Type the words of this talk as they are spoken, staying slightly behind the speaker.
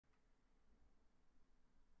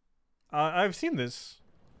I've seen this.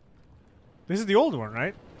 This is the old one,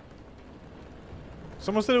 right?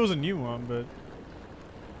 Someone said it was a new one, but...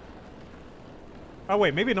 Oh,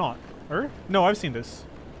 wait, maybe not. Or? No, I've seen this.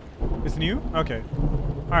 It's new? Okay.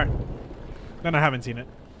 Alright. Then I haven't seen it.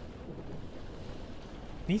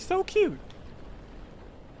 He's so cute.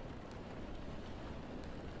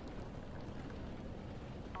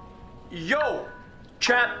 Yo!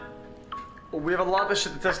 Chat! We have a lot of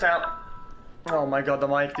shit to test out. Oh my god, the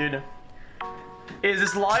mic, dude. Is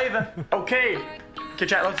this live? Okay. Okay,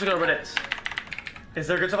 chat, let's go over it. Is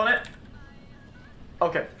there good stuff on it?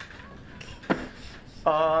 Okay.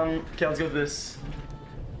 Okay, let's go to this.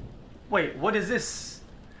 Wait, what is this?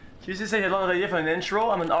 Can you just say hello to for an intro?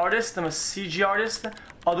 I'm an artist, I'm a CG artist.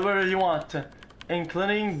 I'll do whatever you want.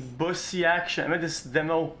 Including bussy action. I made this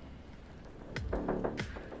demo.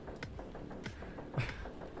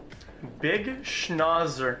 Big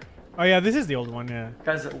Schnauzer. Oh yeah, this is the old one, yeah.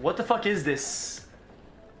 Guys, what the fuck is this?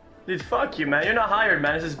 Dude, fuck you, man. You're not hired,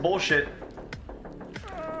 man. This is bullshit.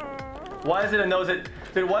 Why is it a nose?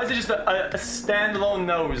 Dude, why is it just a standalone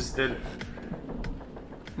nose, dude?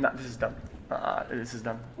 Nah, this is dumb. This is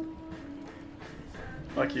dumb.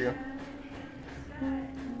 Fuck you.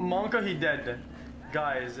 Monka, he dead.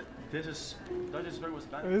 Guys, this is... That just was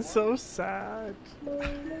bad. It's so sad.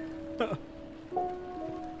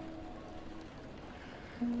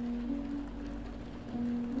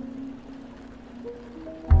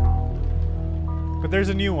 But there's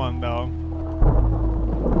a new one, though.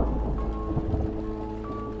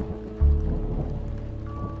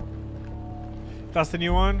 That's the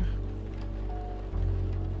new one?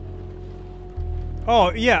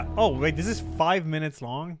 Oh, yeah. Oh, wait, this is 5 minutes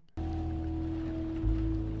long?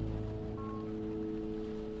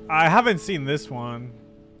 I haven't seen this one.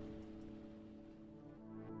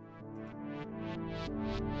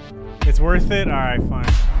 It's worth it? Alright, fine.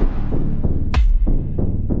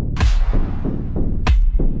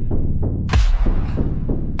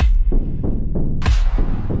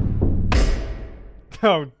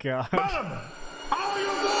 Oh god.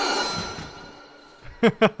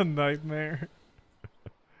 Nightmare.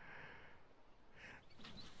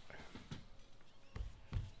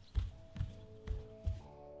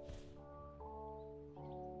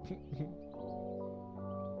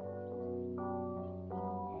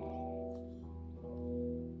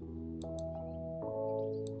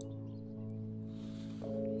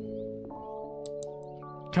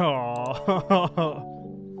 Oh.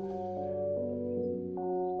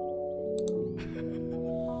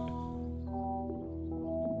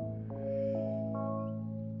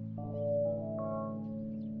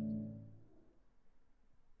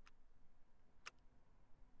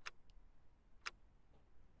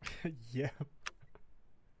 Yep.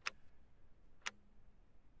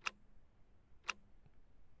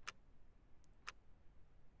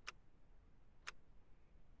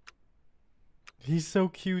 He's so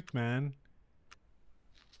cute, man.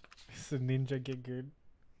 It's a Ninja Get Good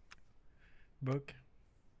book.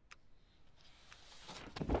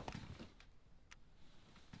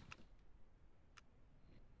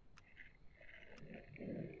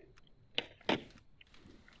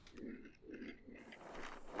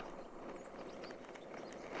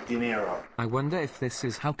 Dinero. I wonder if this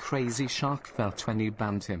is how Crazy Shark felt when you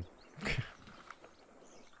banned him.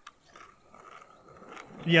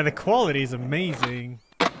 Yeah, the quality is amazing.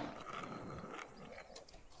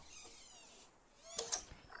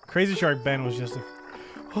 Crazy Shark Ben was just a...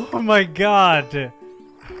 Oh my god!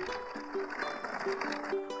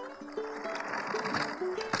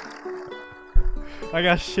 I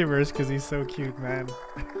got shivers because he's so cute, man.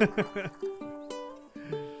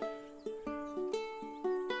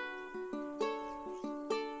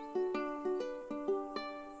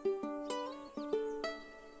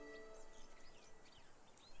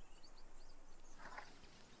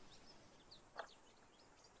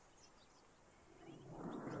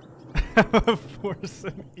 Force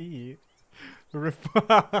an E. Okay.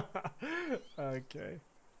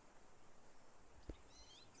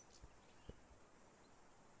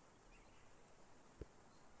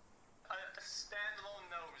 A standalone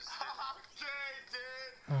nose. Okay,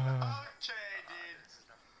 dude. Okay, dude.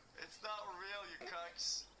 It's not real, you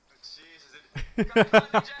cucks. Jesus.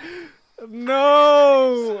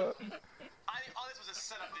 No! This was a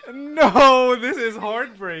setup, dude. No, this is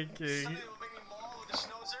heartbreaking.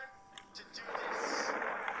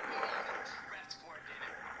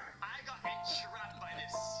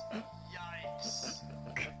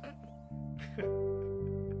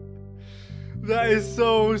 That is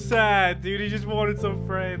so sad, dude. He just wanted some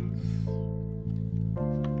friends.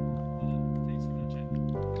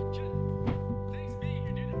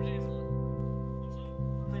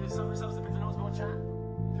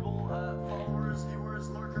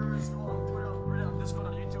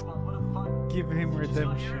 Give him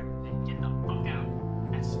redemption. Get the fuck out.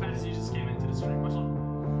 As fast as you just came into the stream. Much love.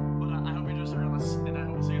 But I hope you enjoyed regardless, and I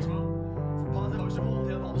hope to see you as well. For positive, always hold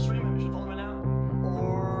the on the stream, and you should follow me now.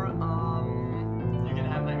 Or, you're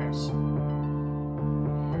gonna have nightmares.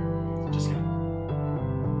 Just kidding.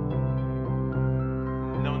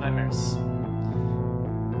 No nightmares.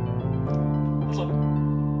 Much love.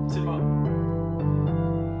 See you tomorrow.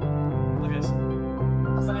 Love you guys.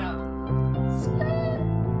 I'm signing out.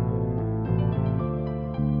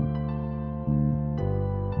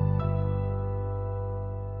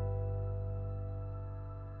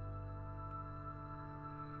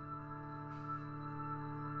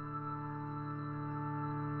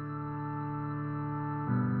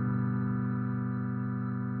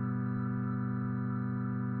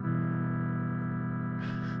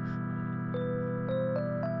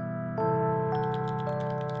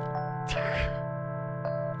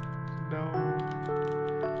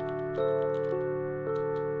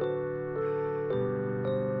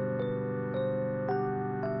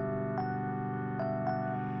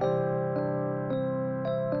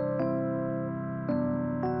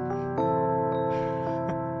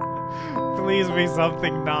 Please be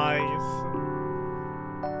something nice.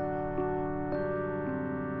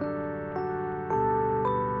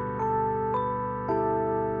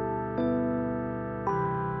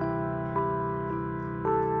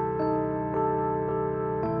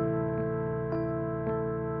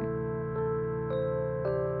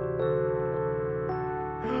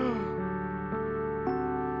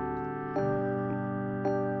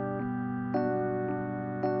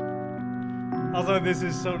 Also, this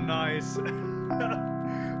is so nice.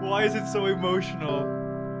 Why is it so emotional?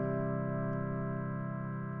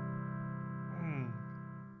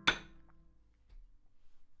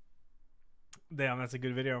 Damn, that's a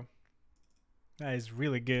good video. That is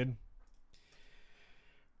really good.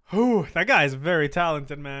 Whew, that guy is very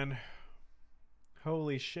talented, man.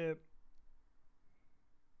 Holy shit.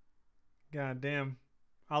 God damn.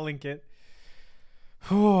 I'll link it.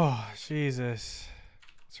 Oh, Jesus.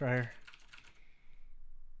 It's right here.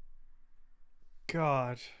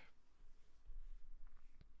 God.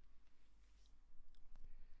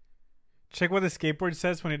 Check what the skateboard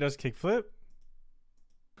says when he does kickflip.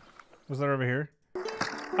 Was that over here?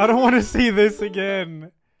 I don't want to see this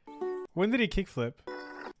again. When did he kickflip?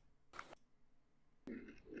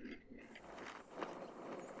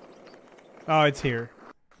 Oh, it's here.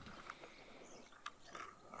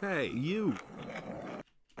 Hey, you.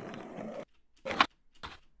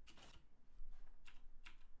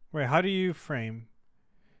 Wait, how do you frame?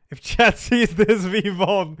 If chat sees this, we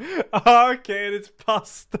won. Okay, it's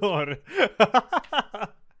Pastor.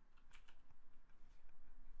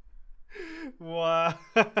 Wow.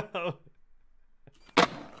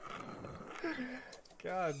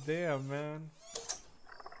 God damn, man.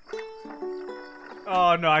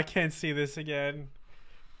 Oh no, I can't see this again.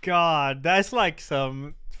 God, that's like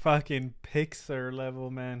some fucking Pixar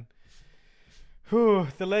level, man. Whew,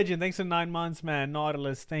 the legend, thanks for 9 months, man.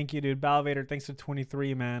 Nautilus, thank you, dude. Balvader, thanks for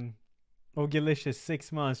 23, man. Ogilicious,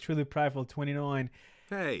 6 months. Truly Prideful, 29.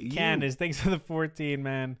 Hey, Candace, thanks for the 14,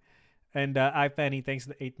 man. And iFanny, thanks for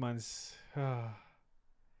the 8 months.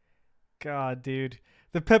 God, dude.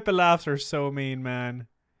 The Pepe laughs are so mean, man.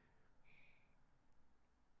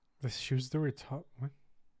 The shoes that were top. What?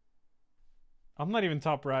 I'm not even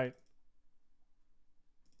top right.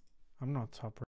 I'm not top right.